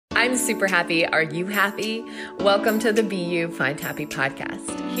I'm super happy. Are you happy? Welcome to the Be You Find Happy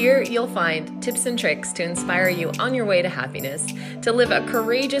podcast. Here you'll find tips and tricks to inspire you on your way to happiness, to live a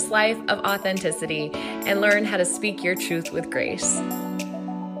courageous life of authenticity, and learn how to speak your truth with grace.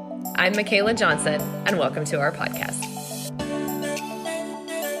 I'm Michaela Johnson, and welcome to our podcast.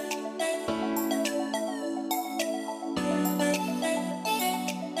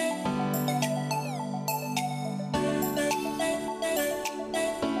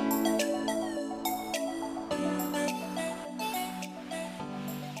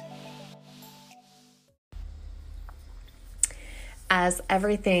 As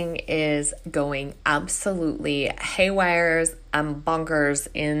everything is going absolutely haywires and bonkers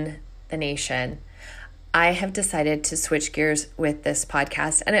in the nation, I have decided to switch gears with this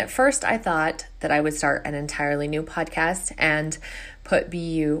podcast. And at first I thought that I would start an entirely new podcast and put Be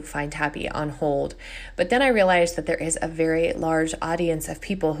You Find Happy on hold. But then I realized that there is a very large audience of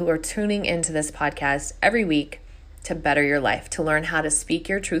people who are tuning into this podcast every week to better your life, to learn how to speak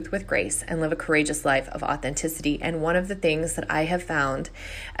your truth with grace and live a courageous life of authenticity. And one of the things that I have found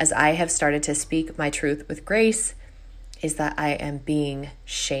as I have started to speak my truth with grace is that I am being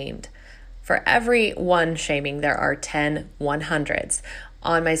shamed. For every one shaming, there are 10 100s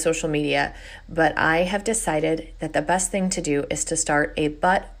on my social media. But I have decided that the best thing to do is to start a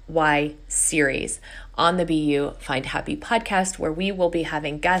But Why series on the Be You Find Happy podcast, where we will be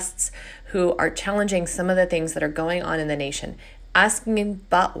having guests who are challenging some of the things that are going on in the nation, asking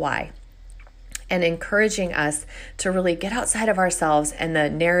but why, and encouraging us to really get outside of ourselves and the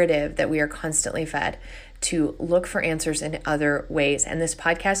narrative that we are constantly fed, to look for answers in other ways. And this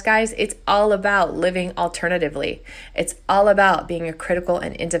podcast, guys, it's all about living alternatively. It's all about being a critical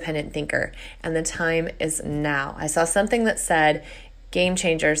and independent thinker. And the time is now. I saw something that said, game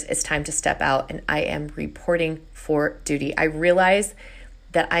changers, it's time to step out. And I am reporting for duty. I realize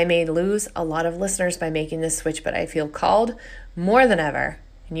that I may lose a lot of listeners by making this switch, but I feel called more than ever.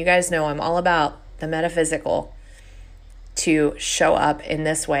 And you guys know I'm all about the metaphysical, to show up in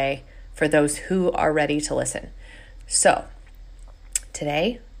this way for those who are ready to listen. So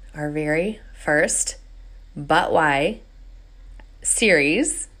today, our very first But Why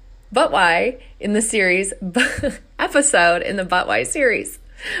series, But Why in the series, episode in the But Why series.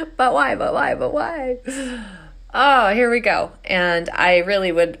 But why, but why, but why? Oh, here we go. And I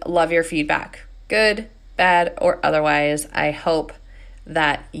really would love your feedback, good, bad, or otherwise. I hope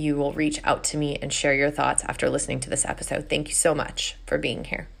that you will reach out to me and share your thoughts after listening to this episode. Thank you so much for being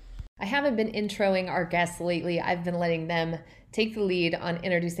here. I haven't been introing our guests lately. I've been letting them take the lead on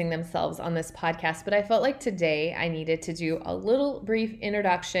introducing themselves on this podcast, but I felt like today I needed to do a little brief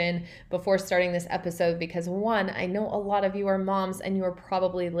introduction before starting this episode because, one, I know a lot of you are moms and you are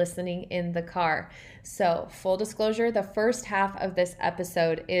probably listening in the car. So, full disclosure, the first half of this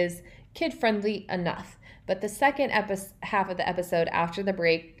episode is kid-friendly enough, but the second half of the episode after the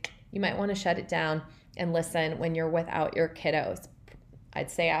break, you might want to shut it down and listen when you're without your kiddos. I'd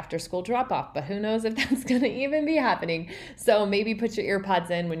say after school drop off, but who knows if that's going to even be happening. So maybe put your ear pods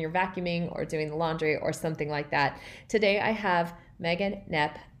in when you're vacuuming or doing the laundry or something like that. Today I have Megan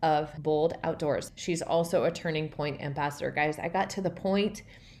Knepp of Bold Outdoors. She's also a Turning Point ambassador. Guys, I got to the point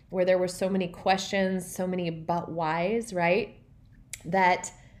where there were so many questions, so many but whys, right? That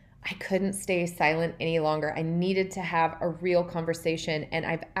I couldn't stay silent any longer. I needed to have a real conversation. And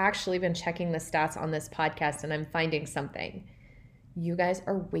I've actually been checking the stats on this podcast and I'm finding something. You guys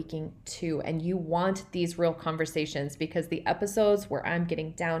are waking too, and you want these real conversations because the episodes where I'm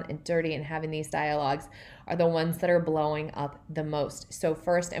getting down and dirty and having these dialogues are the ones that are blowing up the most. So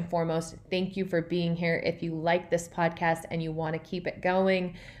first and foremost, thank you for being here. If you like this podcast and you want to keep it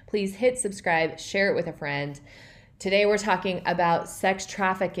going, please hit subscribe, share it with a friend. Today we're talking about sex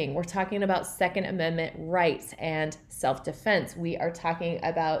trafficking. We're talking about Second Amendment rights and self-defense. We are talking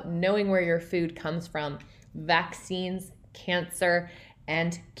about knowing where your food comes from, vaccines, cancer,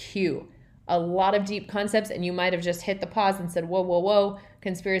 and Q. A lot of deep concepts, and you might have just hit the pause and said, whoa, whoa, whoa,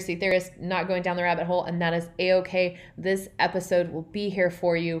 conspiracy theorist, not going down the rabbit hole, and that is a-okay. This episode will be here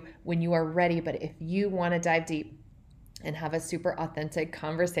for you when you are ready, but if you want to dive deep and have a super authentic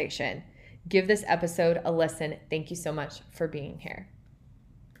conversation, give this episode a listen. Thank you so much for being here.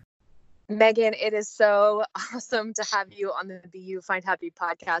 Megan, it is so awesome to have you on the Be You Find Happy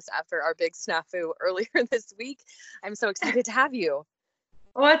podcast after our big snafu earlier this week. I'm so excited to have you.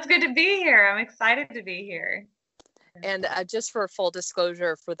 Well, it's good to be here. I'm excited to be here. And just for full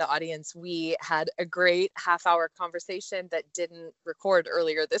disclosure for the audience, we had a great half-hour conversation that didn't record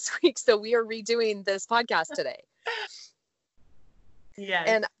earlier this week. So we are redoing this podcast today. Yes.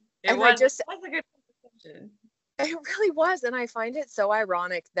 And it was a good conversation. It really was. And I find it so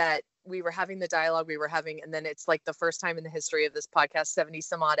ironic that we were having the dialogue we were having, and then it's like the first time in the history of this podcast, 70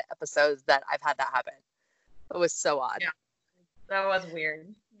 some odd episodes, that I've had that happen. It was so odd. Yeah, that was weird.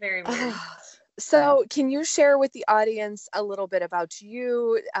 Very weird. So can you share with the audience a little bit about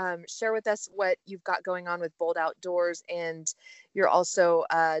you? Share with us what you've got going on with Bold Outdoors, and you're also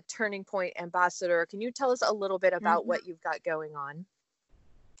a Turning Point ambassador. Can you tell us a little bit about what you've got going on?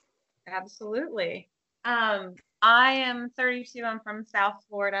 Absolutely. I am 32. I'm from South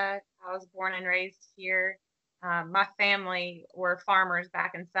Florida. I was born and raised here. My family were farmers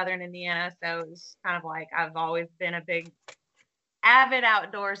back in Southern Indiana, so it's kind of like I've always been a big avid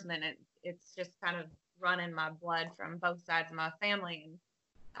outdoorsman. It's just kind of run in my blood from both sides of my family.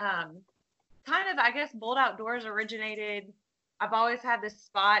 And kind of, I guess, Bold Outdoors originated. I've always had this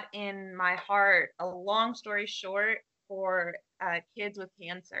spot in my heart, a long story short, for kids with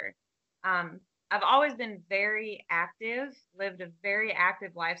cancer. I've always been very active, lived a very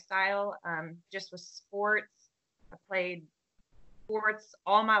active lifestyle, just with sports. I played sports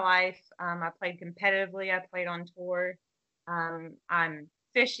all my life. I played competitively. I played on tour. I'm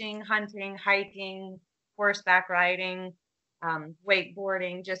fishing, hunting, hiking, horseback riding,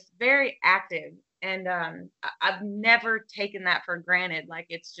 wakeboarding, just very active. And I've never taken that for granted. Like,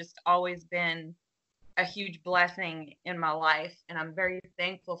 it's just always been a huge blessing in my life. And I'm very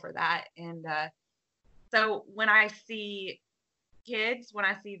thankful for that. And so when I see kids, when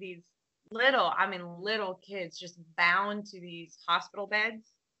I see these little kids just bound to these hospital beds,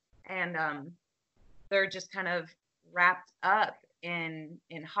 and they're just kind of wrapped up in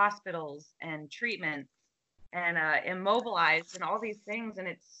hospitals and treatments and immobilized and all these things, and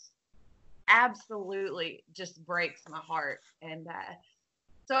it's absolutely just breaks my heart. And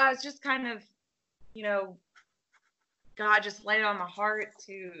so I was just kind of, God just laid it on my heart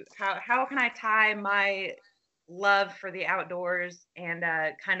to how can I tie my love for the outdoors and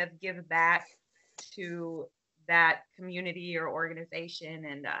kind of give back to that community or organization.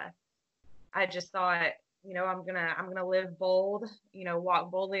 And I just thought, I'm gonna live bold,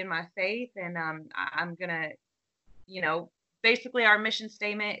 walk boldly in my faith, and I'm gonna, basically our mission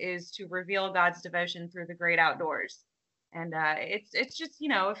statement is to reveal God's devotion through the great outdoors. And it's just,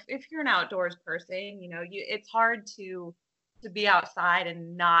 if you're an outdoors person, it's hard to be outside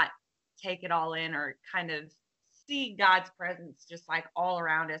and not take it all in, or kind of see God's presence just like all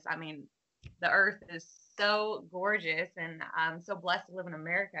around us. I mean, the earth is so gorgeous, and I'm so blessed to live in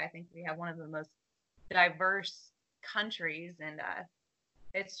America. I think we have one of the most diverse countries, and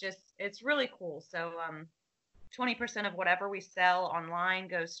it's really cool. So 20% of whatever we sell online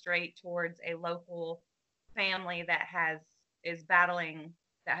goes straight towards a local family that has a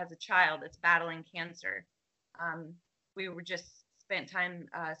child that's battling cancer. We were just spent time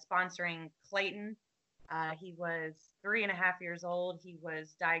sponsoring Clayton. He was 3.5 years old. He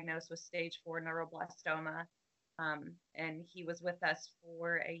was diagnosed with stage 4 neuroblastoma. And he was with us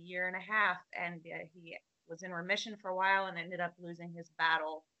for a year and a half, and he was in remission for a while and ended up losing his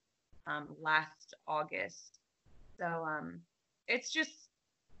battle last August. So it's just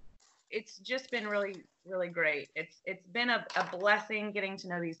been really, really great. It's been a blessing getting to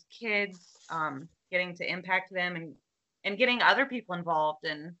know these kids, getting to impact them, and getting other people involved,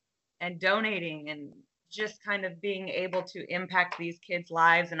 and donating, and just kind of being able to impact these kids'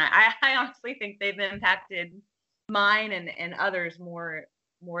 lives. And I honestly think they've impacted mine and others more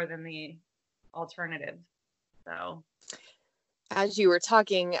than the alternative. So as you were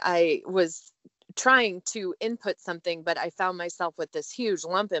talking, I was trying to input something, but I found myself with this huge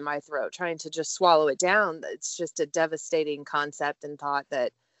lump in my throat, trying to just swallow it down. It's just a devastating concept and thought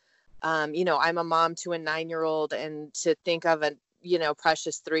that, I'm a mom to a 9-year-old, and to think of a,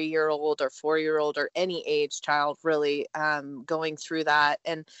 precious 3-year-old or 4-year-old or any age child really going through that.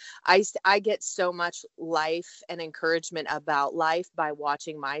 And I get so much life and encouragement about life by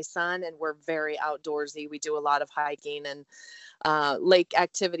watching my son, and we're very outdoorsy. We do a lot of hiking and lake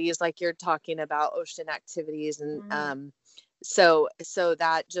activities like you're talking about, ocean activities. And so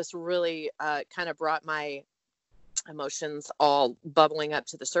that just really kind of brought my emotions all bubbling up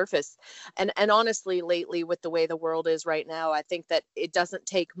to the surface. And honestly, lately, with the way the world is right now, I think that it doesn't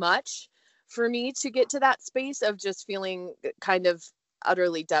take much for me to get to that space of just feeling kind of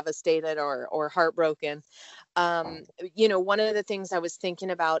utterly devastated or heartbroken. One of the things I was thinking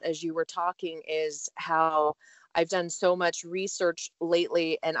about as you were talking is how I've done so much research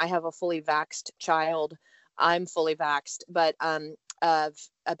lately, and I have a fully vaxxed child. I'm fully vaxxed, but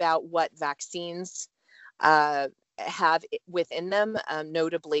about what vaccines have within them,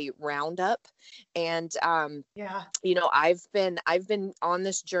 notably Roundup. And I've been on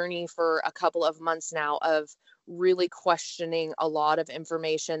this journey for a couple of months now of really questioning a lot of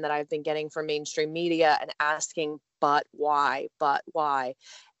information that I've been getting from mainstream media and asking, but why? But why?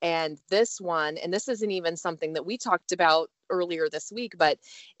 And this one, and this isn't even something that we talked about earlier this week, but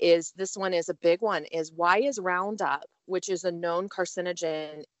this one is a big one, is why is Roundup, which is a known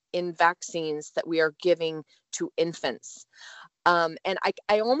carcinogen in vaccines that we are giving to infants? And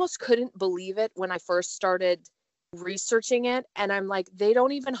I almost couldn't believe it when I first started researching it. And I'm like, they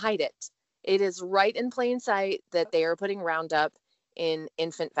don't even hide it. It is right in plain sight that they are putting Roundup in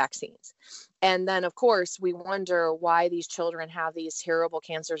infant vaccines. And then, of course, we wonder why these children have these terrible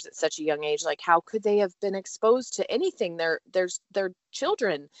cancers at such a young age. Like, how could they have been exposed to anything? They're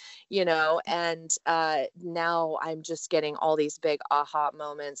children, you know. And now I'm just getting all these big aha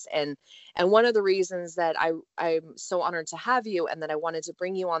moments. And one of the reasons that I'm so honored to have you and that I wanted to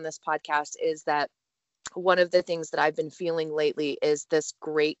bring you on this podcast is that one of the things that I've been feeling lately is this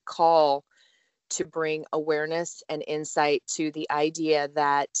great call to bring awareness and insight to the idea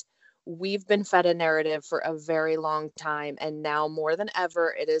that we've been fed a narrative for a very long time. And now more than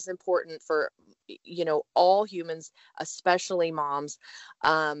ever, it is important for, you know, all humans, especially moms,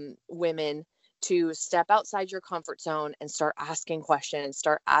 women, to step outside your comfort zone and start asking questions,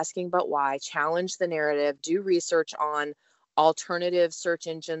 start asking but why, challenge the narrative, do research on alternative search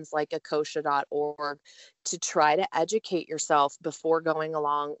engines like akosha.org to try to educate yourself before going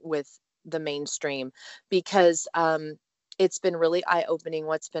along with the mainstream, because it's been really eye-opening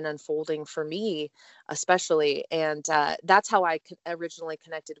what's been unfolding for me, especially. And that's how I originally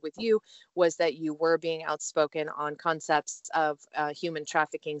connected with you, was that you were being outspoken on concepts of human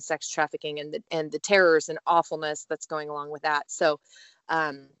trafficking, sex trafficking, and the terrors and awfulness that's going along with that. So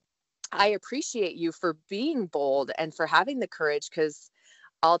I appreciate you for being bold and for having the courage, because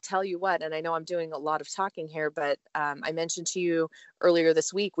I'll tell you what, and I know I'm doing a lot of talking here, but I mentioned to you earlier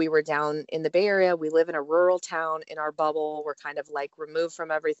this week, we were down in the Bay Area. We live in a rural town in our bubble. We're kind of like removed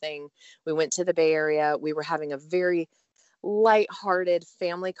from everything. We went to the Bay Area. We were having a very lighthearted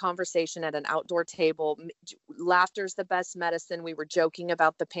family conversation at an outdoor table. Laughter's the best medicine. We were joking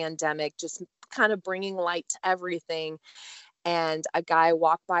about the pandemic, just kind of bringing light to everything. And a guy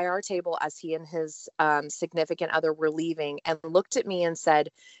walked by our table as he and his significant other were leaving and looked at me and said,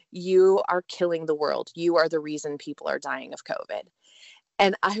 "You are killing the world. You are the reason people are dying of COVID."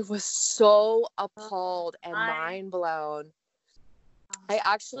 And I was so appalled and mind blown. I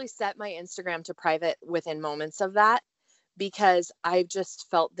actually set my Instagram to private within moments of that, because I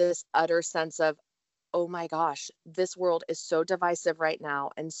just felt this utter sense of, oh my gosh, this world is so divisive right now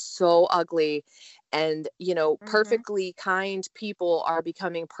and so ugly. And, you know, perfectly kind people are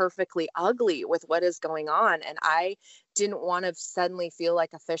becoming perfectly ugly with what is going on. And I didn't want to suddenly feel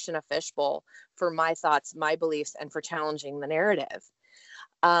like a fish in a fishbowl for my thoughts, my beliefs, and for challenging the narrative.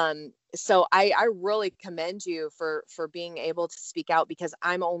 So I really commend you for being able to speak out, because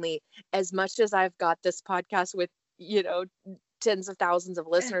I'm only, as much as I've got this podcast with, you know, tens of thousands of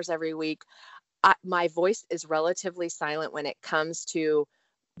listeners every week, my voice is relatively silent when it comes to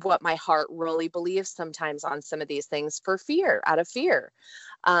what my heart really believes sometimes on some of these things, out of fear.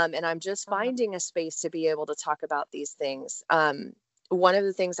 And I'm just finding a space to be able to talk about these things. One of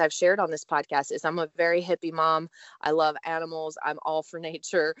the things I've shared on this podcast is I'm a very hippie mom. I love animals. I'm all for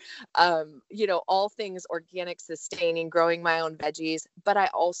nature. You know, all things organic, sustaining, growing my own veggies. But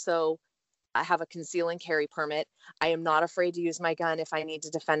I have a conceal and carry permit. I am not afraid to use my gun if I need to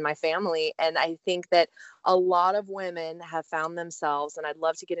defend my family. And I think that a lot of women have found themselves, and I'd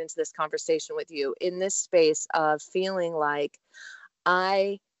love to get into this conversation with you, in this space of feeling like,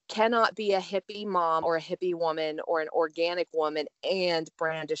 I cannot be a hippie mom or a hippie woman or an organic woman and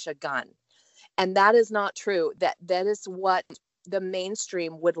brandish a gun. And that is not true. That is what the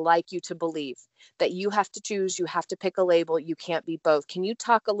mainstream would like you to believe, that you have to choose, you have to pick a label, you can't be both. Can you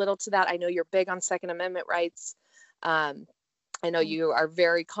talk a little to that? I know you're big on Second Amendment rights. I know you are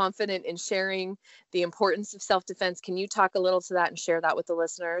very confident in sharing the importance of self-defense. Can you talk a little to that and share that with the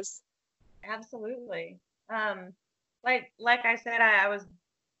listeners? Absolutely. Like I said, I was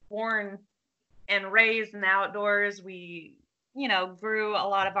born and raised in the outdoors. We, you know, grew a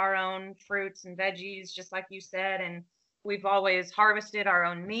lot of our own fruits and veggies, just like you said, and we've always harvested our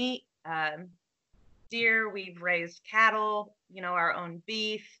own meat, deer. We've raised cattle, you know, our own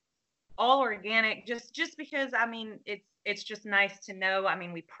beef, all organic. Just because, I mean, it's just nice to know. I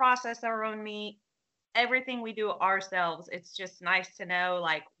mean, we process our own meat. Everything we do ourselves. It's just nice to know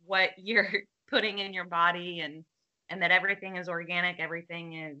like what you're putting in your body, and that everything is organic.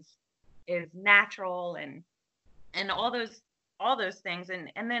 Everything is natural, and all those things.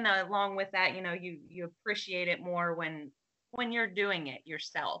 And then along with that, you know, you appreciate it more when you're doing it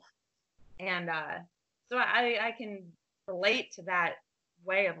yourself. And So I can relate to that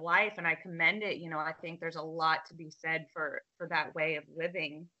way of life, and I commend it. I think there's a lot to be said for that way of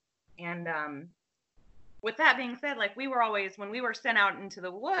living. And with that being said, like we were always, when we were sent out into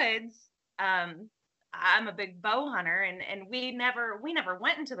the woods, um, I'm a big bow hunter, and we never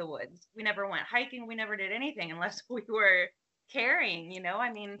went into the woods. We never went hiking. We never did anything unless we were carrying.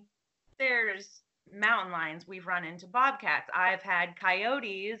 I mean, there's mountain lions. We've run into bobcats. I've had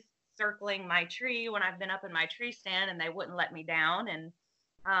coyotes circling my tree when I've been up in my tree stand, and they wouldn't let me down. And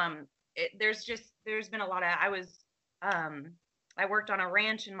there's been a lot of I worked on a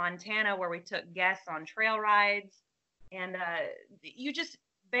ranch in Montana where we took guests on trail rides, and you just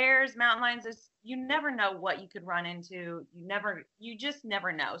bears, mountain lions, you never know what you could run into. You just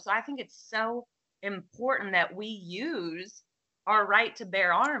never know. So I think it's so important that we use our right to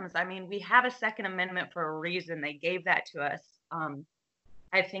bear arms. I mean, we have a Second Amendment for a reason. They gave that to us.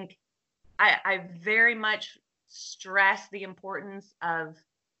 I think I very much stress the importance of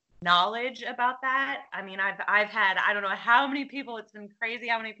knowledge about that. I mean, I've had, I don't know how many people, it's been crazy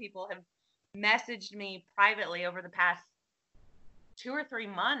how many people have messaged me privately over the past 2 or 3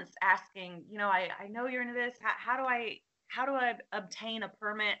 months asking, I know you're into this. How do I obtain a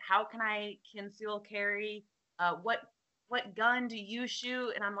permit? How can I conceal carry? What gun do you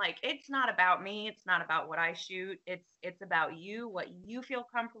shoot? And I'm like, it's not about me. It's not about what I shoot. It's about you, what you feel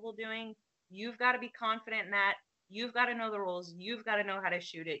comfortable doing. You've got to be confident in that. You've got to know the rules. You've got to know how to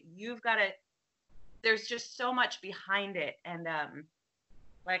shoot it. There's just so much behind it. And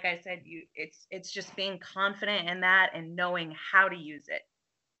like I said, it's just being confident in that and knowing how to use it.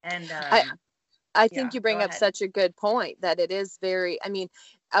 And I think you bring up such a good point that it is very, I mean,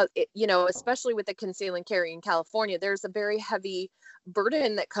 especially with the conceal and carry in California, there's a very heavy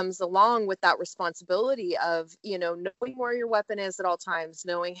burden that comes along with that responsibility of, knowing where your weapon is at all times,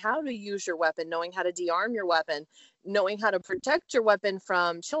 knowing how to use your weapon, knowing how to de-arm your weapon, knowing how to protect your weapon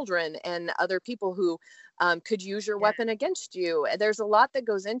from children and other people who could use your weapon against you. There's a lot that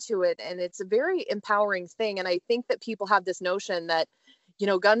goes into it, and it's a very empowering thing. And I think that people have this notion that,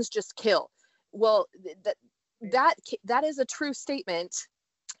 guns just kill. Well, that is a true statement.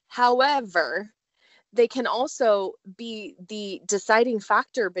 However, they can also be the deciding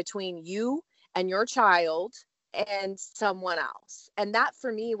factor between you and your child and someone else. And that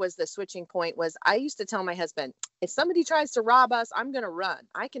for me was the switching point. Was I used to tell my husband, if somebody tries to rob us, I'm going to run.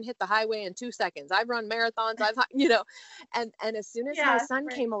 I can hit the highway in 2 seconds. I've run marathons. And as soon as my son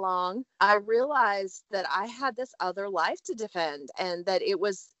came along, I realized that I had this other life to defend, and that it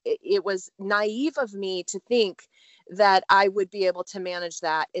was naive of me to think that I would be able to manage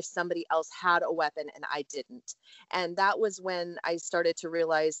that if somebody else had a weapon and I didn't. And that was when I started to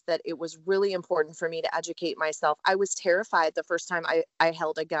realize that it was really important for me to educate myself. I was terrified the first time I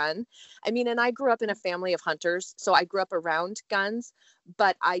held a gun. I mean, and I grew up in a family of hunters, so I grew up around guns,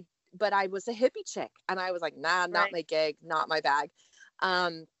 but I was a hippie chick, and I was like, nah, not my gig, not my bag.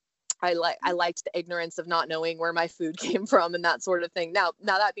 I liked the ignorance of not knowing where my food came from and that sort of thing. Now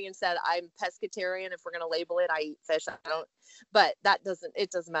that being said, I'm pescatarian. If we're going to label it, I eat fish. But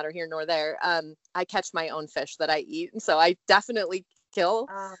it doesn't matter here nor there. I catch my own fish that I eat. And so I definitely kill.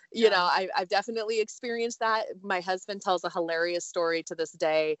 I've definitely experienced that. My husband tells a hilarious story to this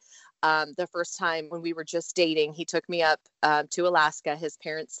day. The first time when we were just dating, he took me up to Alaska. His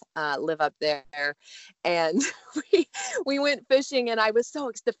parents live up there, and we went fishing, and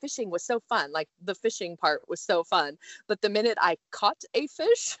the fishing was so fun. Like, the fishing part was so fun, but the minute I caught a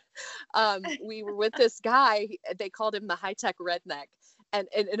fish, we were with this guy. They called him the high-tech redneck. And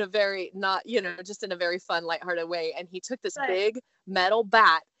in a very just in a very fun, lighthearted way. And he took this big metal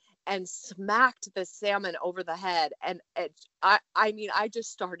bat and smacked the salmon over the head. And I just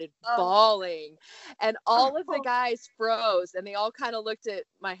started bawling. And all of the guys froze, and they all kind of looked at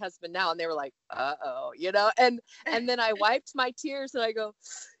my husband now, and they were like, uh-oh, and then I wiped my tears, and I go,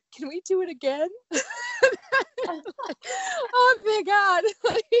 can we do it again? Oh, thank God.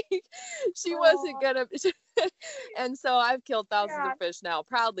 She wasn't gonna. And so I've killed thousands of fish now,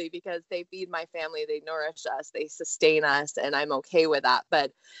 proudly, because they feed my family, they nourish us, they sustain us, and I'm okay with that.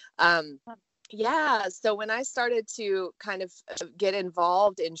 But so when I started to kind of get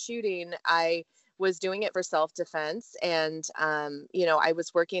involved in shooting, I was doing it for self-defense. And, I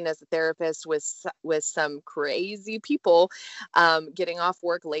was working as a therapist with some crazy people, getting off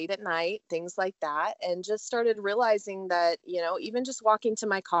work late at night, things like that. And just started realizing that, even just walking to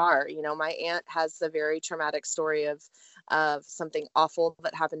my car, my aunt has a very traumatic story of of something awful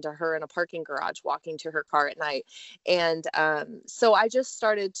that happened to her in a parking garage walking to her car at night. And so I just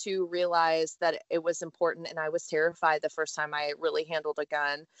started to realize that it was important, and I was terrified the first time I really handled a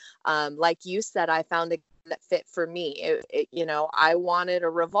gun. Like you said, I found a gun that fit for me. I wanted a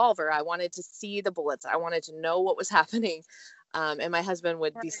revolver. I wanted to see the bullets. I wanted to know what was happening. And my husband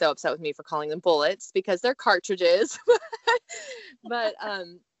would be so upset with me for calling them bullets because they're cartridges. But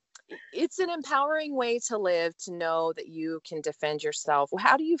it's an empowering way to live, to know that you can defend yourself.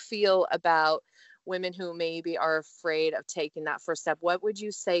 How do you feel about women who maybe are afraid of taking that first step? What would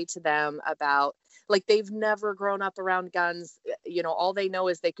you say to them about, like, they've never grown up around guns, all they know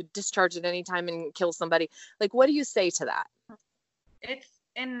is they could discharge at any time and kill somebody. Like, what do you say to that?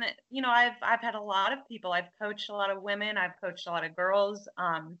 I've had a lot of people. I've coached a lot of women. I've coached a lot of girls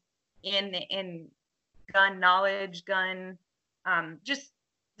in gun knowledge, just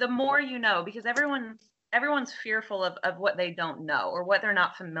the more you know, because everyone's fearful of what they don't know or what they're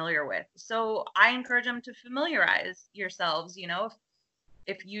not familiar with. So I encourage them to familiarize yourselves.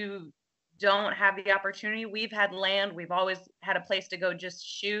 If you don't have the opportunity, we've had land, we've always had a place to go just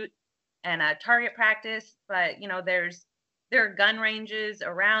shoot and target practice. But there are gun ranges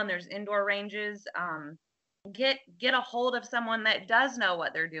around, there's indoor ranges. Get a hold of someone that does know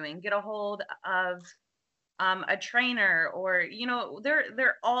what they're doing. Get a hold of a trainer, or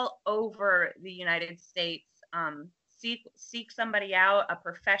they're all over the United States. Seek somebody out, a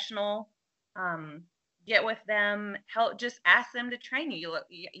professional. Get with them, help, just ask them to train you.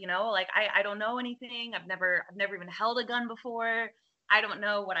 Like, I don't know anything. I've never even held a gun before. I don't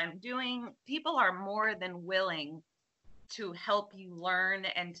know what I'm doing. People are more than willing to help you learn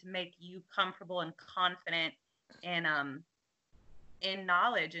and to make you comfortable and confident in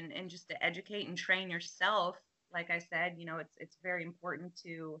knowledge, and just to educate and train yourself. Like I said, it's very important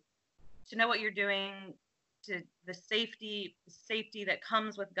to know what you're doing, to the safety that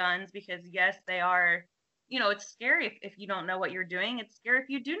comes with guns, because yes, they are, it's scary if you don't know what you're doing. It's scary if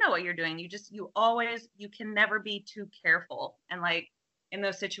you do know what you're doing. You can never be too careful. And like in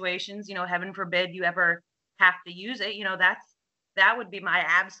those situations, heaven forbid you ever have to use it, that would be my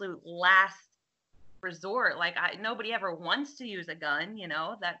absolute last resort. Like, nobody ever wants to use a gun,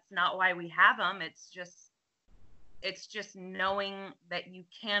 that's not why we have them. It's just knowing that you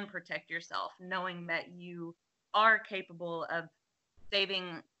can protect yourself, knowing that you are capable of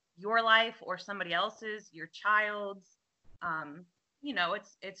saving your life or somebody else's, your child's.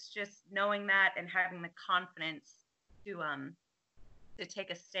 It's just knowing that and having the confidence to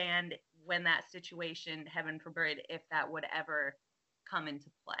take a stand when that situation, heaven forbid, if that would ever come into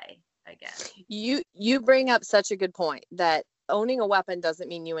play, I guess. You bring up such a good point, that owning a weapon doesn't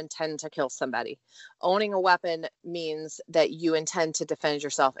mean you intend to kill somebody. Owning a weapon means that you intend to defend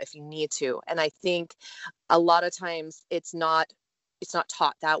yourself if you need to. And I think a lot of times it's not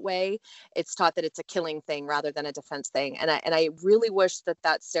taught that way. It's taught that it's a killing thing rather than a defense thing. And I really wish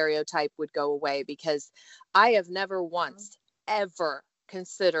that stereotype would go away, because I have never once ever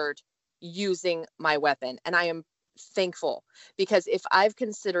considered using my weapon. And I am thankful, because if I've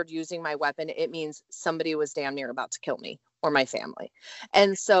considered using my weapon, it means somebody was damn near about to kill me or my family.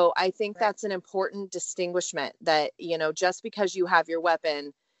 And so I think that's an important distinguishment, that, just because you have your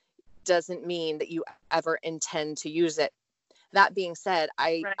weapon doesn't mean that you ever intend to use it. That being said,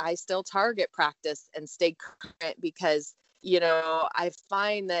 I still target practice and stay current, because, I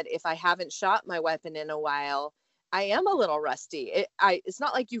find that if I haven't shot my weapon in a while, I am a little rusty. It's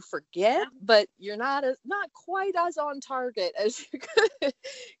not like you forget, but you're not quite as on target as you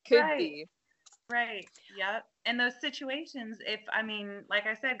could be. Right. Yep. And those situations, like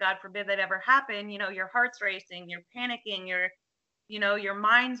I said, God forbid that ever happen, your heart's racing, you're panicking, your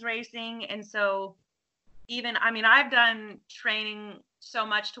mind's racing. And so I've done training so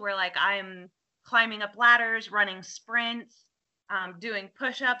much to where, like, I'm climbing up ladders, running sprints, doing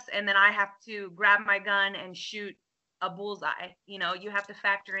push-ups, and then I have to grab my gun and shoot a bullseye. You have to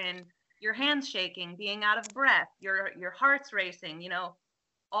factor in your hands shaking, being out of breath, your heart's racing,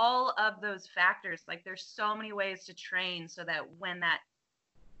 all of those factors. Like, there's so many ways to train so that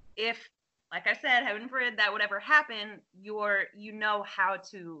if, like I said, heaven forbid that would ever happen, you know how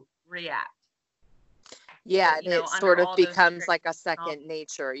to react. Yeah, it sort of becomes like a second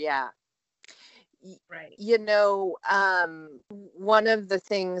nature. Yeah. Right. One of the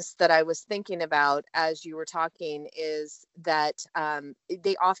things that I was thinking about as you were talking is that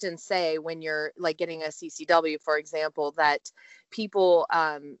they often say, when you're like getting a CCW, for example, that people,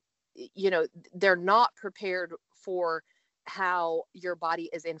 they're not prepared for how your body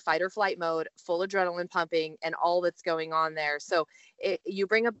is in fight or flight mode, full adrenaline pumping, and all that's going on there. So you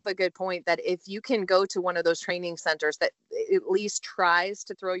bring up a good point that if you can go to one of those training centers that at least tries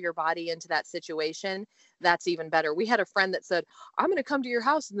to throw your body into that situation, that's even better. We had a friend that said, I'm going to come to your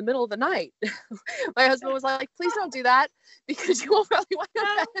house in the middle of the night. My husband was like, please don't do that, because you won't probably want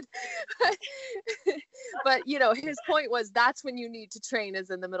to bed. But, you know, his point was that's when you need to train,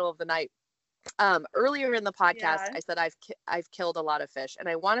 is in the middle of the night. Earlier in the podcast, I said I've killed a lot of fish, and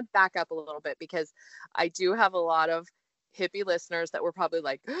I want to back up a little bit, because I do have a lot of hippie listeners that were probably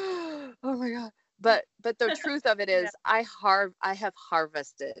like, oh my God. But the truth of it is, I have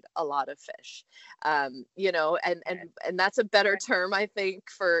harvested a lot of fish, you know, and that's a better term, I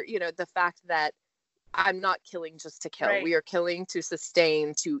think, for, you know, the fact that I'm not killing just to kill. Right. We are killing to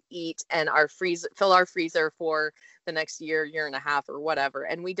sustain, to eat, and fill our freezer for the next year and a half, or whatever.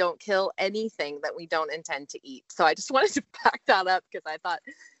 And we don't kill anything that we don't intend to eat. So I just wanted to back that up, because I thought,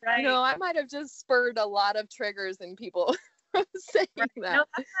 you know, I might have just spurred a lot of triggers in people saying that. No,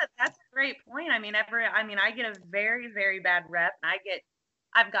 that's a great point. I mean, I get a very, very bad rep, and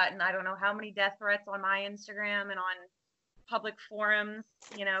I've gotten, I don't know how many death threats on my Instagram and on public forums,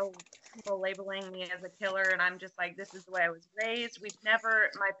 you know, people labeling me as a killer, and I'm just like, this is the way I was raised.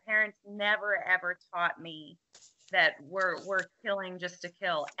 My parents never ever taught me that we're killing just to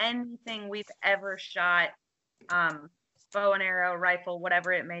kill. Anything we've ever shot, bow and arrow, rifle,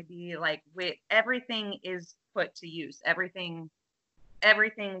 whatever it may be, like, everything is put to use. Everything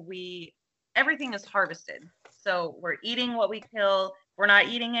is harvested. So we're eating what we kill. We're not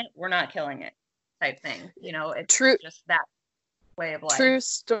eating it, we're not killing it, type thing. You know, it's just that way of life. True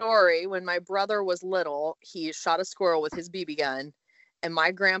story. When my brother was little, he shot a squirrel with his BB gun, and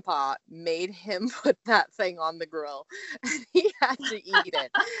my grandpa made him put that thing on the grill, and he had to eat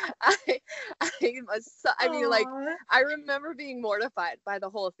it. I remember being mortified by the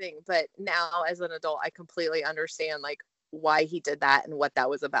whole thing, but now as an adult, I completely understand, like, why he did that and what that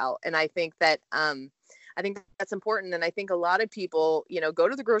was about. And I think that, that's important. And I think a lot of people, you know, go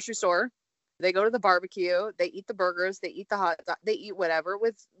to the grocery store, they go to the barbecue, they eat the burgers, they eat the hot dog, they eat whatever,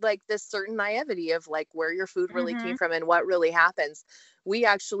 with like this certain naivety of like where your food really came from and what really happens. We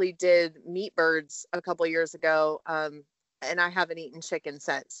actually did meat birds a couple of years ago, and I haven't eaten chicken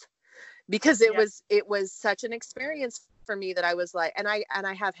since, because it was such an experience for me that I was like, and I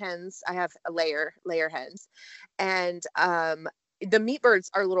have hens, I have layer hens, and the meat birds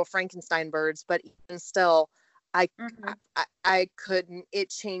are little Frankenstein birds, but even still, I couldn't, it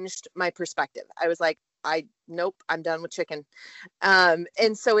changed my perspective. I was like, nope, I'm done with chicken. And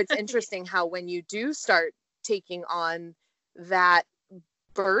so it's interesting how when you do start taking on that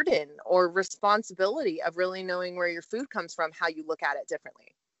burden or responsibility of really knowing where your food comes from, how you look at it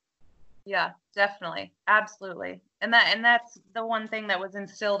differently. Yeah, definitely. Absolutely. And that's the one thing that was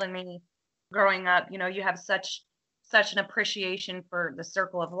instilled in me growing up. You know, you have such an appreciation for the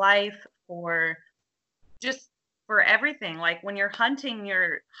circle of life, for everything. Like when you're hunting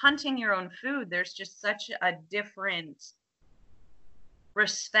your own food, there's just such a different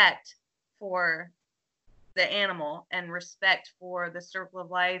respect for the animal and respect for the circle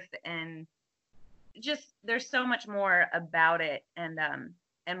of life, and just there's so much more about it, and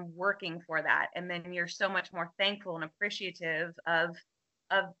working for that. And then you're so much more thankful and appreciative of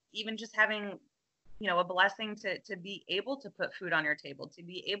even just having, you know, a blessing to be able to put food on your table, to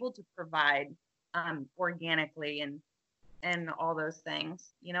be able to provide organically and all those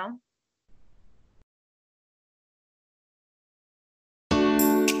things, you know?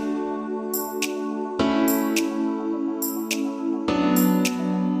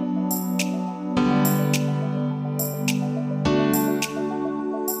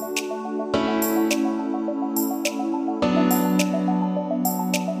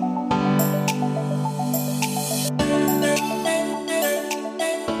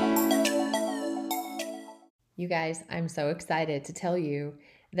 You guys, I'm so excited to tell you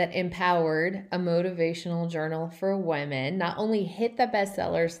that Empowered, a motivational journal for women, not only hit the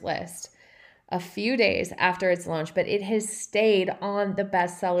bestsellers list a few days after its launch, but it has stayed on the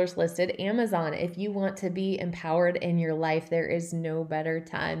bestsellers list at Amazon. If you want to be empowered in your life, there is no better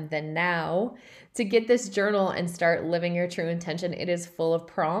time than now to get this journal and start living your true intention. It is full of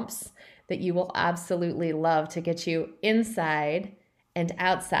prompts that you will absolutely love to get you inside and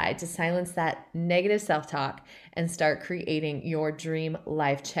outside to silence that negative self-talk and start creating your dream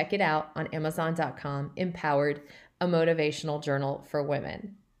life. Check it out on Amazon.com. Empowered, a motivational journal for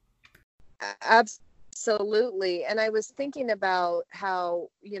women. Absolutely. And I was thinking about how,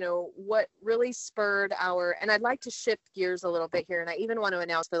 what really spurred and I'd like to shift gears a little bit here. And I even want to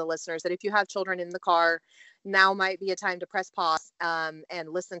announce for the listeners that if you have children in the car, now might be a time to press pause and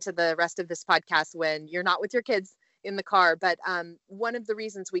listen to the rest of this podcast when you're not with your kids in the car. But one of the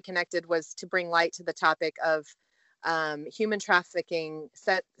reasons we connected was to bring light to the topic of human trafficking,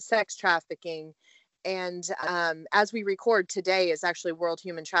 sex trafficking. And as we record, today is actually World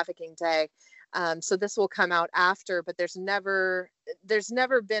Human Trafficking Day. So this will come out after, but there's never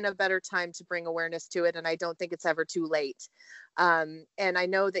been a better time to bring awareness to it. And I don't think it's ever too late. And I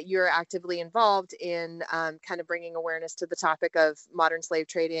know that you're actively involved in kind of bringing awareness to the topic of modern slave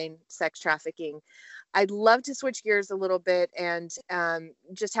trading, sex trafficking. I'd love to switch gears a little bit and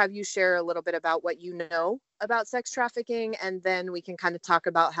just have you share a little bit about what you know about sex trafficking. And then we can kind of talk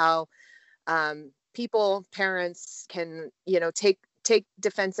about how people, parents can, take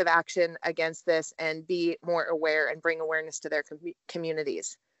defensive action against this and be more aware and bring awareness to their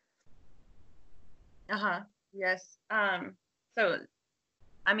communities. Yes. So,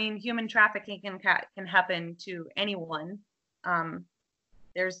 I mean, human trafficking can happen to anyone.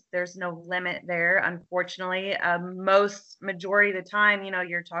 There's no limit there, unfortunately. Majority of the time,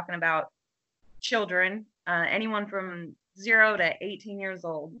 you're talking about children, anyone from 0 to 18 years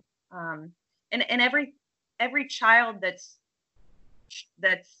old. And every child that's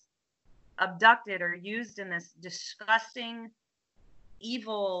abducted or used in this disgusting,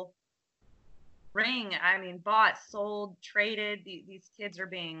 evil ring. I mean, bought, sold, traded. These kids are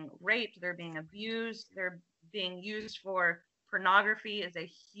being raped. They're being abused. They're being used for pornography is a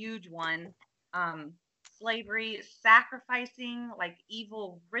huge one. Slavery, sacrificing, like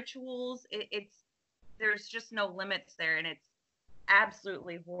evil rituals. There's just no limits there, and it's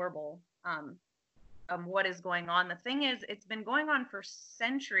absolutely horrible. What is going on? The thing is, it's been going on for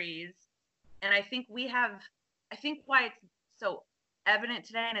centuries, and I think why it's so evident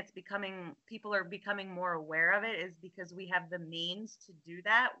today and people are becoming more aware of it is because we have the means to do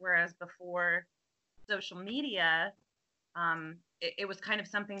that, whereas before social media, it was kind of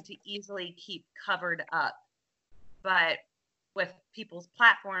something to easily keep covered up. But with people's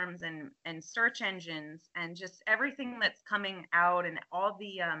platforms and search engines and just everything that's coming out and all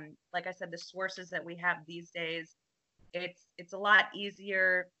the like I said, the sources that we have these days, it's a lot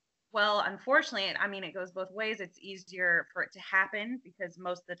easier. Well, unfortunately, I mean, it goes both ways. It's easier for it to happen because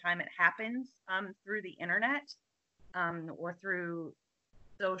most of the time it happens through the internet or through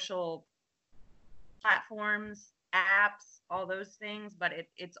social platforms, apps, all those things. But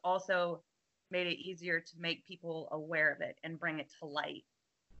it's also made it easier to make people aware of it and bring it to light.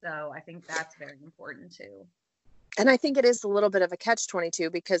 So I think that's very important too. And I think it is a little bit of a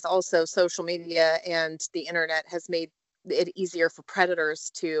catch-22 because also social media and the internet has made it easier for predators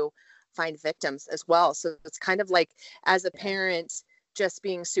to find victims as well. So it's kind of like, as a parent, just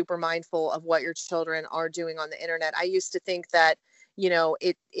being super mindful of what your children are doing on the internet. I used to think that,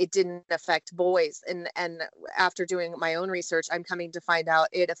 it didn't affect boys. And after doing my own research, I'm coming to find out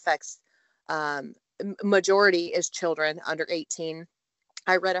it affects majority is children under 18.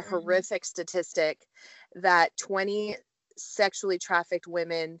 I read a horrific statistic that 20 sexually trafficked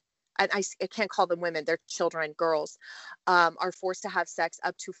women, and I can't call them women, they're children, girls, are forced to have sex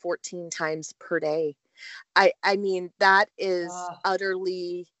up to 14 times per day. I mean, that is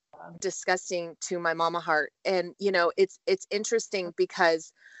utterly disgusting to my mama heart. And, it's interesting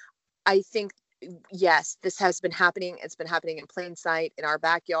because I think, yes, this has been happening. It's been happening in plain sight in our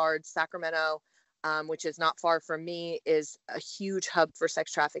backyard. Sacramento, which is not far from me, is a huge hub for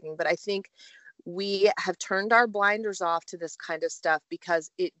sex trafficking. But I think we have turned our blinders off to this kind of stuff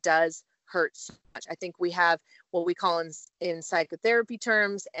because it does hurt so much. I think we have what we call in psychotherapy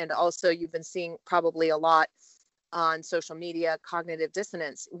terms, and also you've been seeing probably a lot on social media, cognitive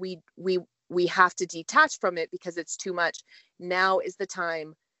dissonance. We have to detach from it because it's too much. Now is the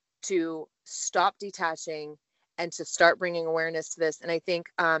time to stop detaching and to start bringing awareness to this. And I think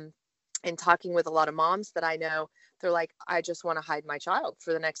in talking with a lot of moms that I know, they're like, I just want to hide my child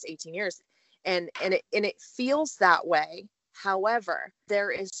for the next 18 years. And it feels that way. However, there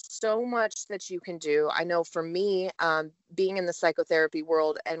is so much that you can do. I know for me, being in the psychotherapy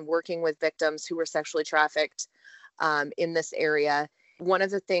world and working with victims who were sexually trafficked in this area, one of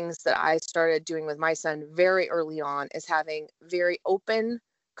the things that I started doing with my son very early on is having very open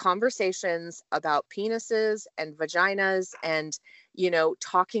conversations about penises and vaginas and,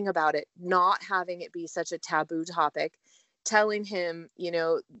 talking about it, not having it be such a taboo topic, telling him,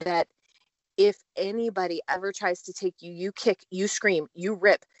 that if anybody ever tries to take you, you kick, you scream, you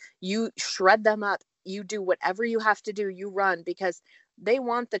rip, you shred them up, you do whatever you have to do, you run, because they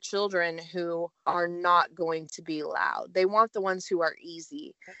want the children who are not going to be loud. They want the ones who are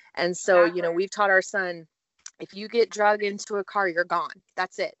easy. And so, you know, we've taught our son, if you get drug into a car, you're gone.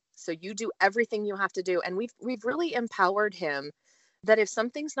 That's it. So you do everything you have to do. And we've really empowered him that if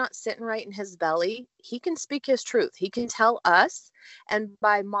something's not sitting right in his belly, he can speak his truth. He can tell us. And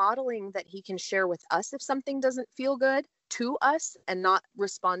by modeling that he can share with us if something doesn't feel good to us and not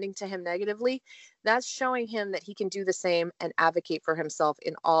responding to him negatively, that's showing him that he can do the same and advocate for himself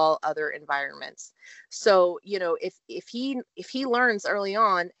in all other environments. So, you know, if he learns early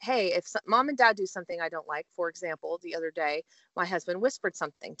on, hey, if mom and dad do something I don't like, for example, the other day, my husband whispered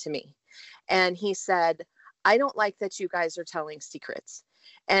something to me and he said, I don't like that you guys are telling secrets.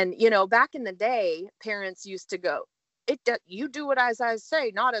 And, you know, back in the day, parents used to go, you do it as I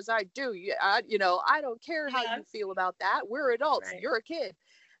say, not as I do. You know, I don't care how you feel about that. We're adults. Right. You're a kid.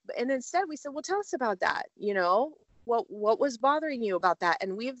 And instead we said, well, tell us about that. You know, what was bothering you about that?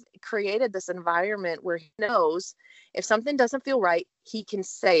 And we've created this environment where he knows if something doesn't feel right, he can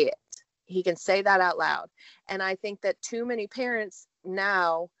say it. He can say that out loud. And I think that too many parents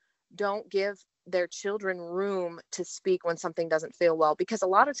now don't give their children room to speak when something doesn't feel well, because a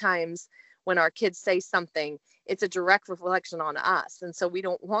lot of times when our kids say something, it's a direct reflection on us. And so we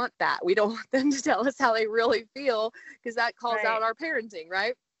don't want that. We don't want them to tell us how they really feel, because that calls out our parenting,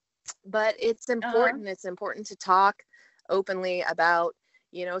 right? But it's important. It's important to talk openly about,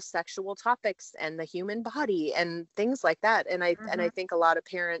 you know, sexual topics and the human body and things like that. And I think a lot of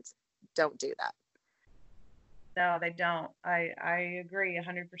parents don't do that. No, they don't. I agree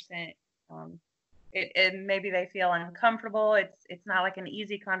 100%. It maybe they feel uncomfortable. It's not like an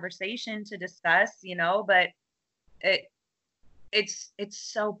easy conversation to discuss, you know, but it's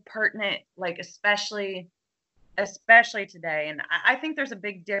so pertinent, like especially today. And I think there's a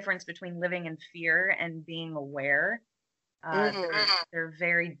big difference between living in fear and being aware. They're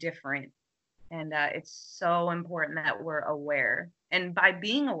very different. And it's so important that we're aware. And by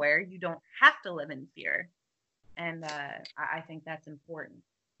being aware, you don't have to live in fear. And I think that's important.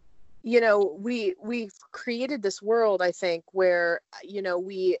 You know, we've created this world, I think, where, you know,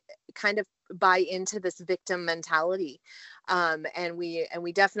 we kind of buy into this victim mentality. And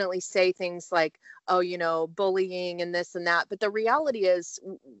we definitely say things like, oh, you know, bullying and this and that. But the reality is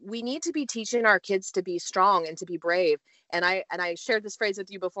we need to be teaching our kids to be strong and to be brave. And I shared this phrase with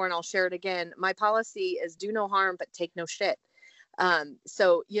you before, and I'll share it again. My policy is do no harm, but take no shit.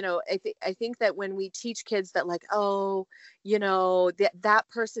 So, you know, I think that when we teach kids that, like, oh, you know, that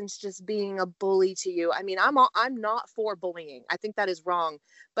person's just being a bully to you. I mean, I'm not for bullying. I think that is wrong.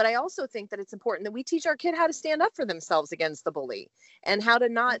 But I also think that it's important that we teach our kid how to stand up for themselves against the bully, and how to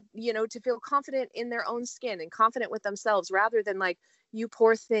not, you know, to feel confident in their own skin and confident with themselves, rather than like, you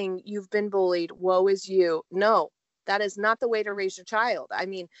poor thing, you've been bullied, woe is you. No. That is not the way to raise your child. I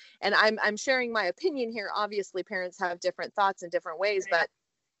mean, and I'm sharing my opinion here. Obviously, parents have different thoughts in different ways, but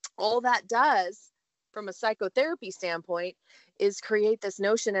all that does from a psychotherapy standpoint is create this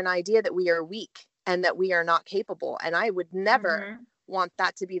notion and idea that we are weak and that we are not capable. And I would never want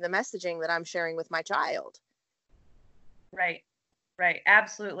that to be the messaging that I'm sharing with my child. Right.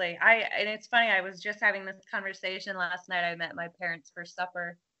 Absolutely. And it's funny, I was just having this conversation last night. I met my parents for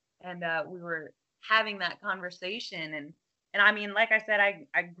supper, and we were having that conversation. And I mean, like I said,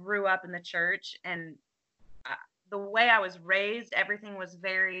 I grew up in the church, and the way I was raised, everything was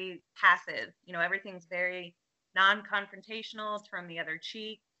very passive. You know, everything's very non-confrontational, turn the other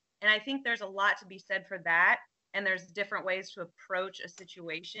cheek. And I think there's a lot to be said for that. And there's different ways to approach a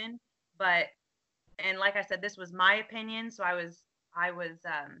situation. But, and like I said, this was my opinion. So I was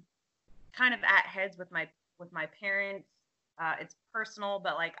kind of at heads with my parents. It's personal,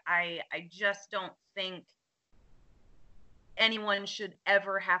 but like I just don't think anyone should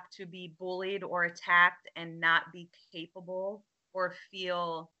ever have to be bullied or attacked and not be capable or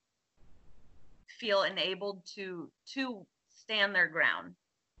feel enabled to stand their ground.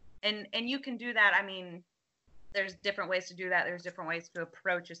 And you can do that. I mean, there's different ways to do that. There's different ways to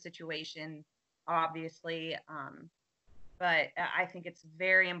approach a situation, obviously. But I think it's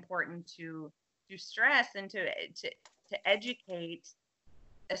very important to stress and to educate,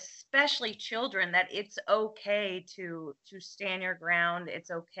 especially children, that it's okay to stand your ground.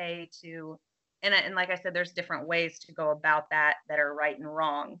 It's okay to, and like I said, there's different ways to go about that are right and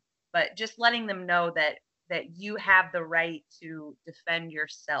wrong. But just letting them know that you have the right to defend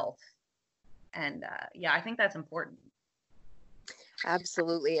yourself. And yeah, I think that's important.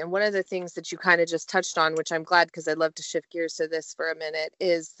 Absolutely. And one of the things that you kind of just touched on, which I'm glad, because I'd love to shift gears to this for a minute,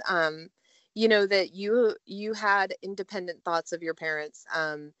 is you know, that you had independent thoughts of your parents.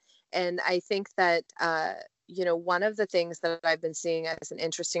 And I think that one of the things that I've been seeing as an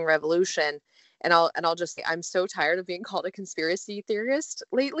interesting revolution, and I'll just say, I'm so tired of being called a conspiracy theorist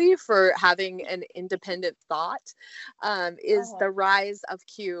lately for having an independent thought, is the rise of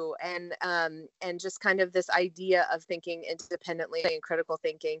Q, and just kind of this idea of thinking independently and critical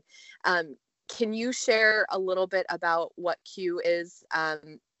thinking. Can you share a little bit about what Q is?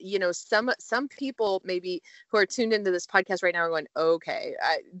 Some people maybe who are tuned into this podcast right now are going, okay,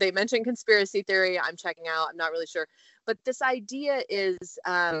 they mentioned conspiracy theory. I'm checking out. I'm not really sure. But this idea is,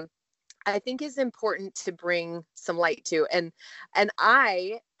 I think, is important to bring some light to. And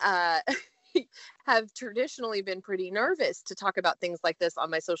I have traditionally been pretty nervous to talk about things like this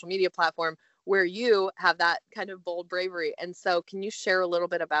on my social media platform, where you have that kind of bold bravery. And so can you share a little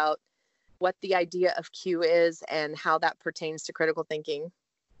bit about what the idea of Q is and how that pertains to critical thinking?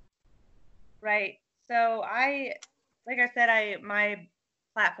 Right. So like I said, my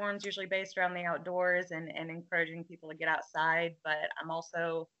platform's usually based around the outdoors and encouraging people to get outside, but I'm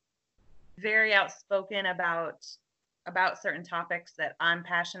also very outspoken about certain topics that I'm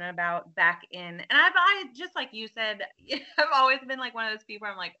passionate about and I just like you said, I've always been like one of those people,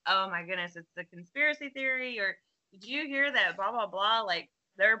 I'm like, oh my goodness, it's a conspiracy theory, or did you hear that blah, blah, blah, like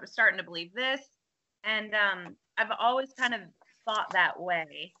they're starting to believe this. And I've always kind of thought that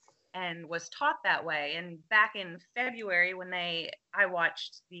way and was taught that way. And back in February when I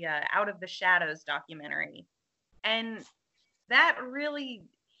watched the Out of the Shadows documentary, and that really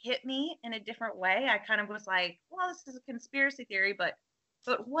hit me in a different way. I kind of was like, well, this is a conspiracy theory, but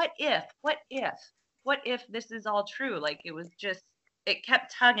what if this is all true? Like, it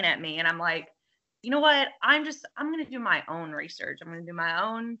kept tugging at me, and I'm like, you know what? I'm going to do my own research. I'm going to do my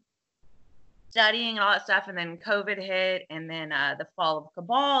own studying and all that stuff. And then COVID hit, and then the Fall of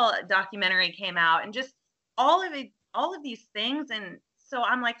Cabal documentary came out, and just all of these things. And so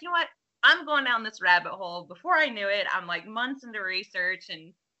I'm like, you know what? I'm going down this rabbit hole. Before I knew it, I'm like months into research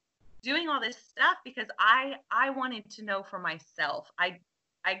and doing all this stuff because I wanted to know for myself. I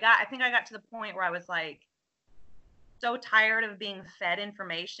think I got to the point where I was like, so tired of being fed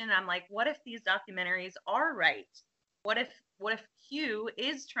information. I'm like, what if these documentaries are right? What if Q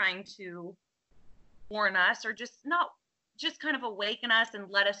is trying to warn us, or just kind of awaken us and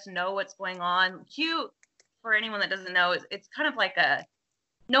let us know what's going on? Q, for anyone that doesn't know, it's kind of like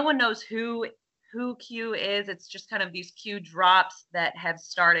no one knows who Q is. It's just kind of these Q drops that have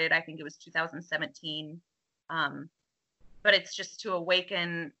started, I think it was 2017. But it's just to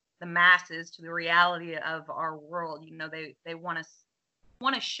awaken the masses to the reality of our world. They want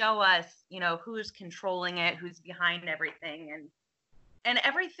to show us, who's controlling it, who's behind everything, and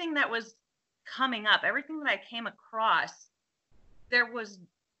everything that was coming up, everything that I came across,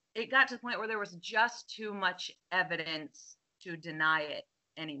 it got to the point where there was just too much evidence to deny it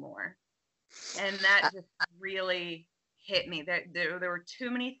anymore. And that just really hit me. There were too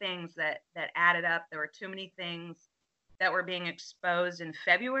many things that added up. There were too many things that were being exposed in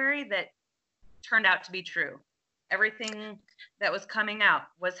February that turned out to be true. Everything that was coming out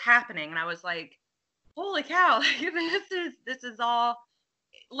was happening. And I was like, holy cow, this is all,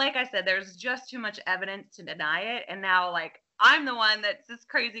 like I said, there's just too much evidence to deny it. And now, like, I'm the one that's this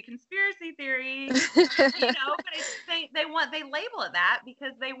crazy conspiracy theory, but they label it that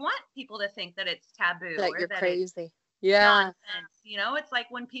because they want people to think that it's taboo, that or you're that crazy. Yeah. Nonsense. It's like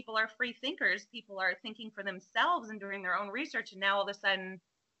when people are free thinkers, people are thinking for themselves and doing their own research, and now all of a sudden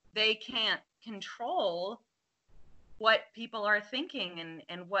they can't control what people are thinking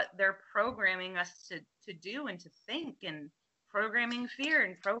and what they're programming us to do and to think, and programming fear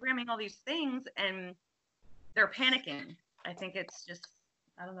and programming all these things, and they're panicking. I think it's just,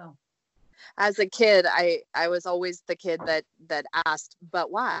 I don't know. As a kid, I was always the kid that asked,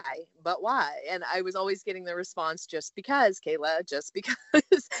 but why? And I was always getting the response, just because, Kayla, just because.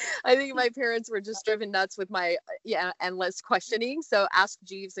 I think my parents were just driven nuts with my endless questioning. So Ask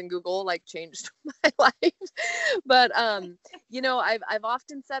Jeeves and Google changed my life. But I've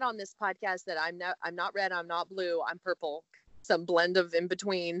often said on this podcast that I'm not red, I'm not blue, I'm purple. Some blend of in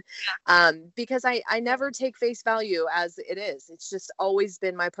between, because I never take face value as it is. It's just always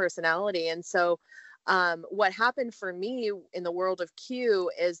been my personality. And so what happened for me in the world of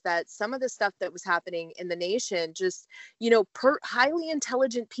Q is that some of the stuff that was happening in the nation, just, highly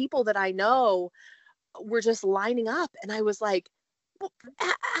intelligent people that I know were just lining up. And I was like, well,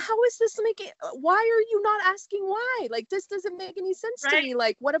 how is this why are you not asking why? This doesn't make any sense to me.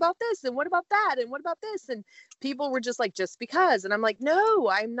 What about this? And what about that? And what about this? And people were just like, just because. And I'm like, no,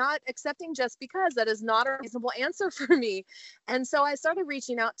 I'm not accepting just because. That is not a reasonable answer for me. And so I started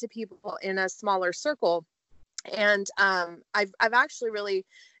reaching out to people in a smaller circle. And I've actually really,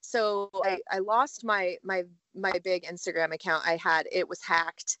 so I lost my big Instagram account I had. It was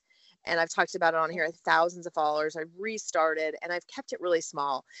hacked, and I've talked about it on here. Thousands of followers. I've restarted, and I've kept it really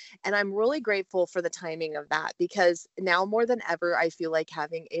small. And I'm really grateful for the timing of that, because now more than ever, I feel like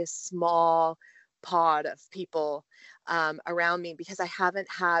having a small pod of people around me, because I haven't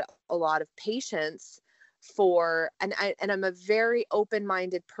had a lot of patience for, and I'm a very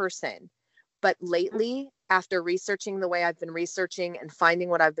open-minded person. But lately, after researching the way I've been researching and finding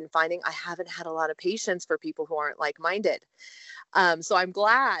what I've been finding, I haven't had a lot of patience for people who aren't like-minded. So I'm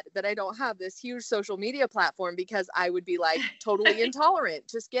glad that I don't have this huge social media platform, because I would be like totally intolerant.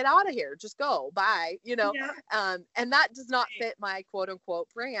 Just get out of here. Just go. Bye. Yeah. And that does not fit my quote unquote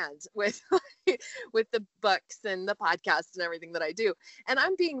brand with, with the books and the podcasts and everything that I do. And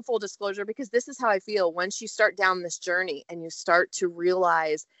I'm being full disclosure, because this is how I feel once you start down this journey and you start to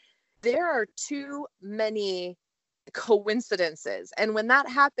realize there are too many coincidences. And when that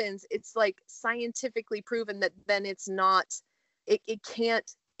happens, it's like scientifically proven that then it's not, it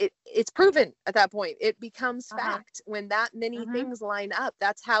can't, it's proven at that point. It becomes fact when that many things line up.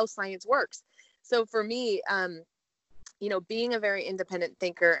 That's how science works. So for me, being a very independent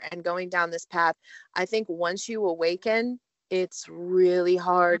thinker and going down this path, I think once you awaken, it's really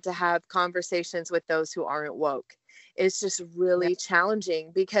hard to have conversations with those who aren't woke. It's just really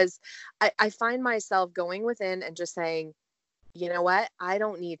challenging, because I find myself going within and just saying, you know what? I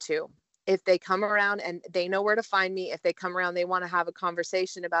don't need to. If they come around and they know where to find me, if they come around, they want to have a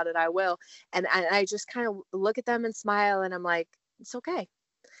conversation about it, I will. And I just kind of look at them and smile, and I'm like, it's okay.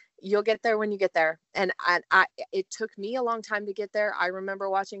 You'll get there when you get there. And it took me a long time to get there. I remember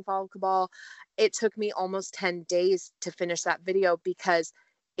watching Fall Cabal. It took me almost 10 days to finish that video, because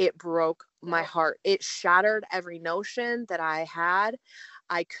it broke my heart. It shattered every notion that I had.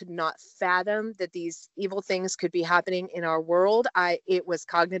 I could not fathom that these evil things could be happening in our world. It was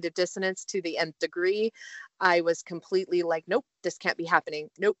cognitive dissonance to the nth degree. I was completely like, nope, this can't be happening.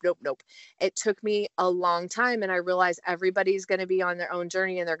 Nope, nope, nope. It took me a long time, and I realized everybody's going to be on their own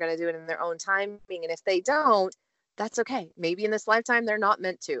journey, and they're going to do it in their own timing. And if they don't, that's okay. Maybe in this lifetime, they're not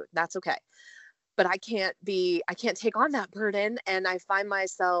meant to. That's okay. But I can't take on that burden. And I find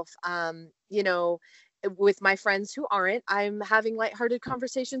myself, with my friends who aren't, I'm having lighthearted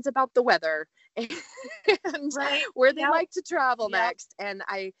conversations about the weather and where they like to travel next. And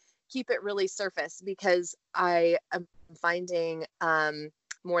I keep it really surface, because I am finding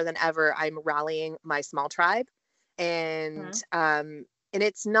more than ever, I'm rallying my small tribe. And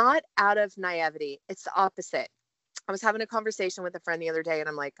it's not out of naivety. It's the opposite. I was having a conversation with a friend the other day, and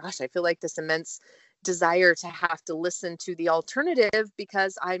I'm like, gosh, I feel like this immense desire to have to listen to the alternative,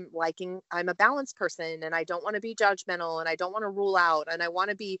 because I'm a balanced person, and I don't want to be judgmental, and I don't want to rule out, and I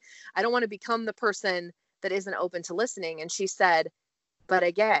don't want to become the person that isn't open to listening. And she said, but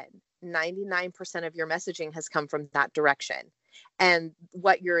again, 99% of your messaging has come from that direction. And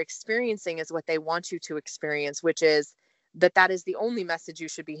what you're experiencing is what they want you to experience, which is that is the only message you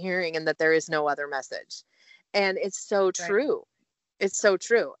should be hearing, and that there is no other message. And it's so true. Right. It's so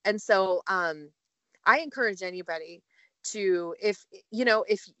true. And so I encourage anybody to, if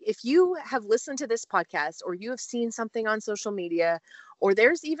you have listened to this podcast, or you have seen something on social media, or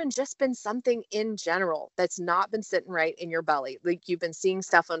there's even just been something in general that's not been sitting right in your belly, like you've been seeing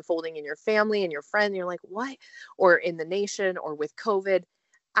stuff unfolding in your family and your friend, and you're like, what? Or in the nation, or with COVID,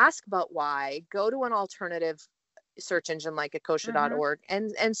 ask about why. Go to an alternative search engine like akosha.org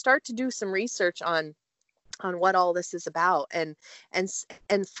and start to do some research on what all this is about, and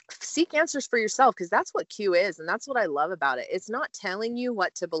seek answers for yourself, because that's what Q is. And that's what I love about it. It's not telling you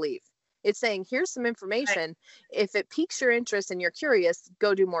what to believe. It's saying, here's some information. Right. If it piques your interest and you're curious,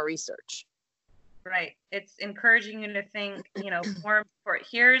 go do more research. Right. It's encouraging you to think,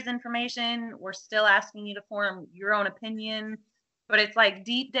 here's information. We're still asking you to form your own opinion. But it's like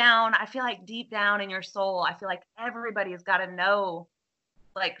deep down, I feel like deep down in your soul, I feel like everybody has got to know,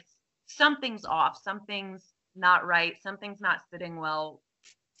 like, something's off, something's not right, something's not sitting well.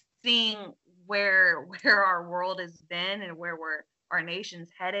 Seeing where our world has been and where our nation's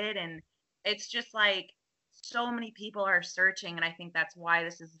headed, and it's just like so many people are searching, and I think that's why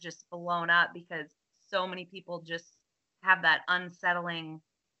this is just blown up, because so many people just have that unsettling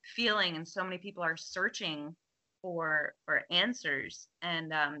feeling, and so many people are searching for answers,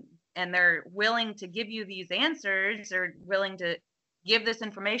 and they're willing to give you these answers, they're willing to give this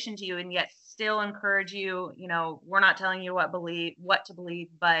information to you, and yet still encourage you, we're not telling you what to believe,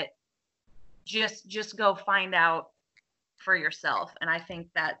 but just go find out for yourself. And I think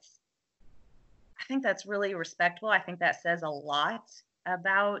that's really respectful. I think that says a lot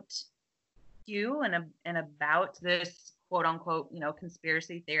about to and about this quote unquote,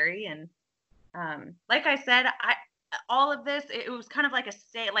 conspiracy theory. And like I said, I all of this, it was kind of like a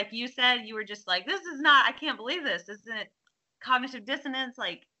state, like you said, you were just like, this is not, I can't believe this. Isn't cognitive dissonance?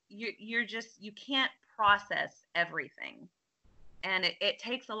 Like you're just, you can't process everything. And it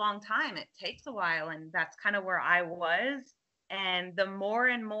takes a long time. It takes a while. And that's kind of where I was. And the more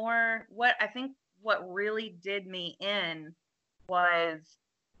and more, what really did me in was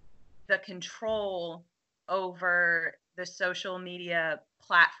the control over the social media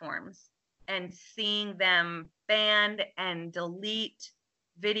platforms and seeing them ban and delete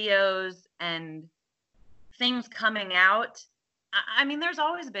videos and things coming out. I mean, there's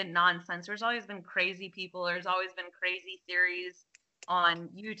always been nonsense. There's always been crazy people. There's always been crazy theories on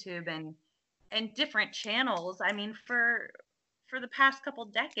YouTube and different channels. I mean, for the past couple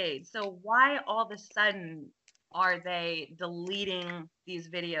decades. So why all of a sudden are they deleting these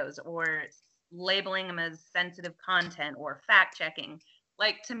videos or labeling them as sensitive content or fact checking?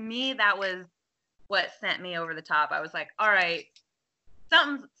 Like, to me, that was what sent me over the top. I was like, all right,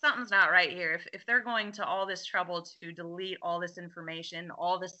 something's not right here. If they're going to all this trouble to delete all this information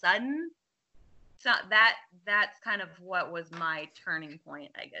all of a sudden, so that's kind of what was my turning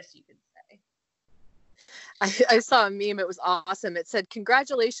point, I guess you could say. I saw a meme. It was awesome. It said,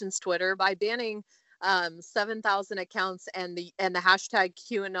 "Congratulations, Twitter, by banning 7,000 accounts and the hashtag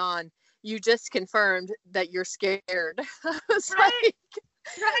QAnon. You just confirmed that you're scared." I was Right.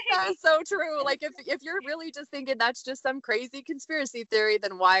 Like, that's so true. Like, if you're really just thinking that's just some crazy conspiracy theory,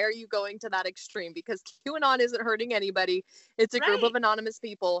 then why are you going to that extreme? Because QAnon isn't hurting anybody. It's a group of anonymous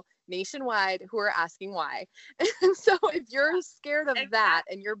people nationwide who are asking why. And so if you're scared of that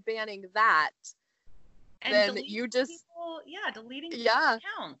and you're banning that, and then you just deleting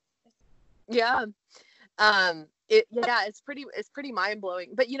accounts. Yeah. It's pretty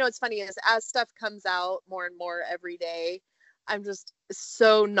mind-blowing. But it's funny is as stuff comes out more and more every day, I'm just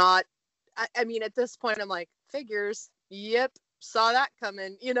so not, I mean, at this point I'm like, figures, yep, saw that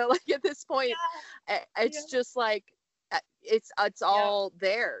coming, like at this point, it's just like, it's all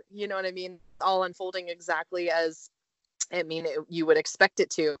there, you know what I mean? All unfolding exactly as, I mean, you would expect it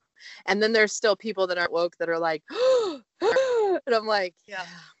to. And then there's still people that aren't woke that are like, and I'm like, yeah,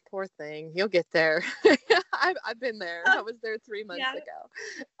 poor thing, you'll get there. I've been there. I was there 3 months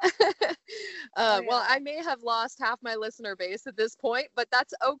ago. Well, I may have lost half my listener base at this point, but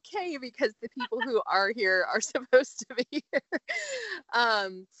that's okay because the people who are here are supposed to be here.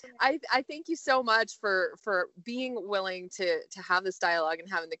 I thank you so much for being willing to have this dialogue and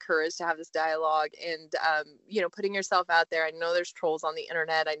having the courage to have this dialogue and putting yourself out there. I know there's trolls on the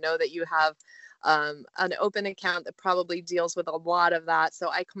internet. I know that you have an open account that probably deals with a lot of that.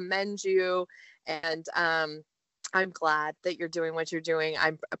 So I commend you, and I'm glad that you're doing what you're doing.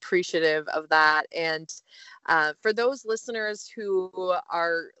 I'm appreciative of that. And for those listeners who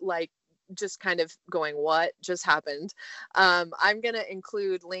are like just kind of going, what just happened? I'm going to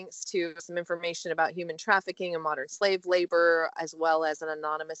include links to some information about human trafficking and modern slave labor, as well as an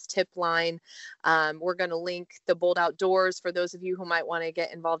anonymous tip line. We're going to link the Bold Outdoors for those of you who might want to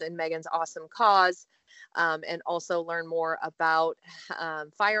get involved in Megan's awesome cause, and also learn more about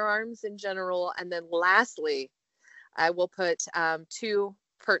firearms in general. And then lastly, I will put 2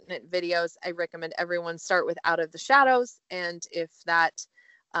 pertinent videos. I recommend everyone start with Out of the Shadows. And if that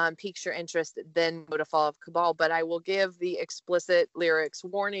piques your interest, then go to Fall of Cabal. But I will give the explicit lyrics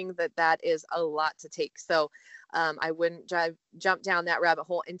warning that is a lot to take. So I wouldn't jump down that rabbit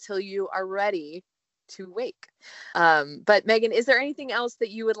hole until you are ready to wake. But Megan, is there anything else that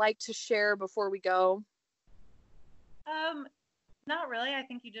you would like to share before we go? Not really. I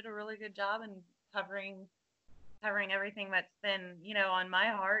think you did a really good job in covering everything that's been, on my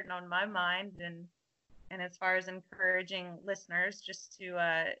heart and on my mind, and as far as encouraging listeners just to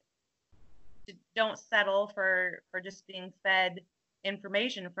don't settle for just being fed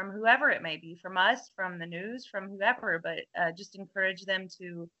information from whoever it may be, from us, from the news, from whoever, but just encourage them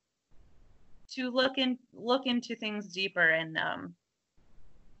to look into things deeper and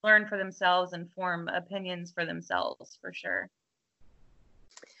learn for themselves and form opinions for themselves, for sure.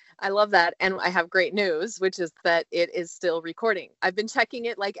 I love that. And I have great news, which is that it is still recording. I've been checking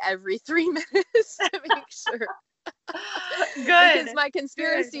it like every 3 minutes to make sure. Good. Because my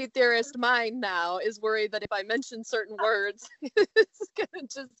conspiracy theorist mind now is worried that if I mention certain words, it's going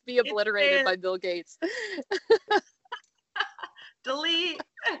to just be obliterated by Bill Gates. Delete.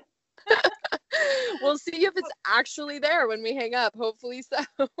 We'll see if it's actually there when we hang up. Hopefully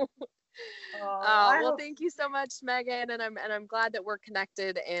so. Well, thank you so much, Megan, and I'm glad that we're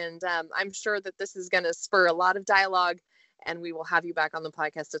connected, and I'm sure that this is going to spur a lot of dialogue and we will have you back on the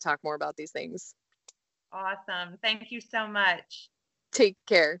podcast to talk more about these things. Awesome. Thank you so much. Take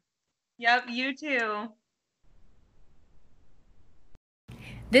care. Yep, you too.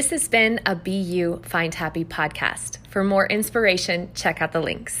 This has been a Be You, Find Happy podcast. For more inspiration, check out the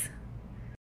links.